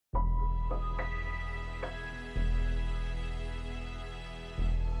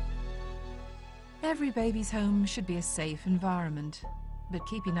Every baby's home should be a safe environment, but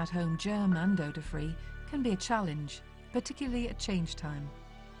keeping that home germ and odour-free can be a challenge, particularly at change time.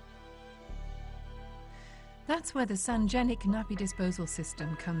 That's where the Sangenic nappy disposal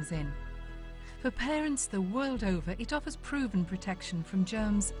system comes in. For parents the world over, it offers proven protection from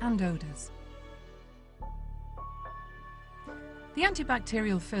germs and odours. The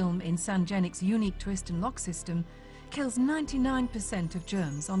antibacterial film in Sangenic's unique twist and lock system kills 99% of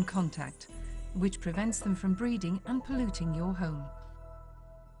germs on contact, which prevents them from breeding and polluting your home.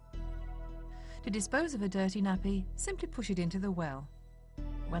 To dispose of a dirty nappy, simply push it into the well.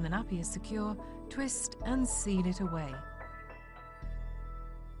 When the nappy is secure, twist and seal it away.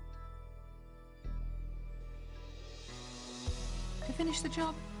 To finish the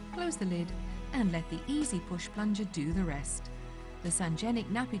job, close the lid and let the easy push plunger do the rest. The Sangenic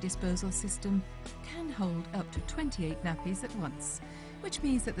nappy disposal system can hold up to 28 nappies at once, which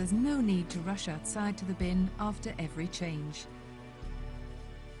means that there's no need to rush outside to the bin after every change.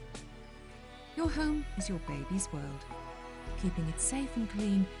 Your home is your baby's world. Keeping it safe and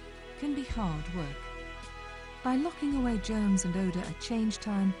clean can be hard work. By locking away germs and odour at change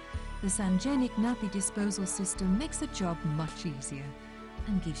time, the Sangenic nappy disposal system makes the job much easier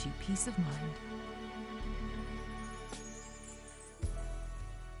and gives you peace of mind.